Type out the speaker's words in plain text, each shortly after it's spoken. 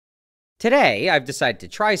Today, I've decided to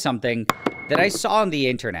try something that I saw on the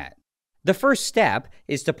internet. The first step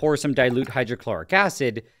is to pour some dilute hydrochloric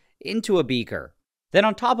acid into a beaker. Then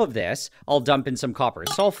on top of this, I'll dump in some copper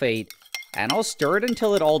sulfate, and I'll stir it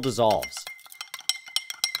until it all dissolves.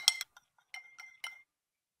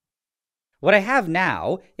 What I have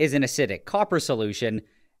now is an acidic copper solution,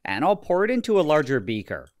 and I'll pour it into a larger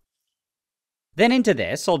beaker. Then into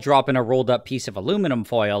this, I'll drop in a rolled up piece of aluminum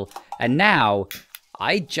foil, and now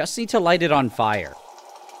I just need to light it on fire.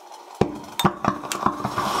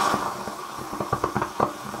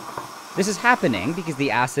 This is happening because the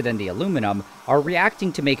acid and the aluminum are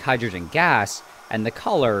reacting to make hydrogen gas, and the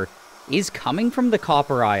color is coming from the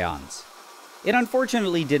copper ions. It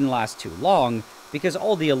unfortunately didn't last too long because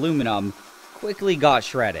all the aluminum quickly got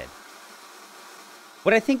shredded.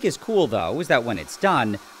 What I think is cool though is that when it's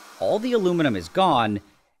done, all the aluminum is gone,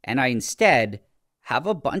 and I instead have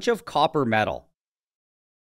a bunch of copper metal.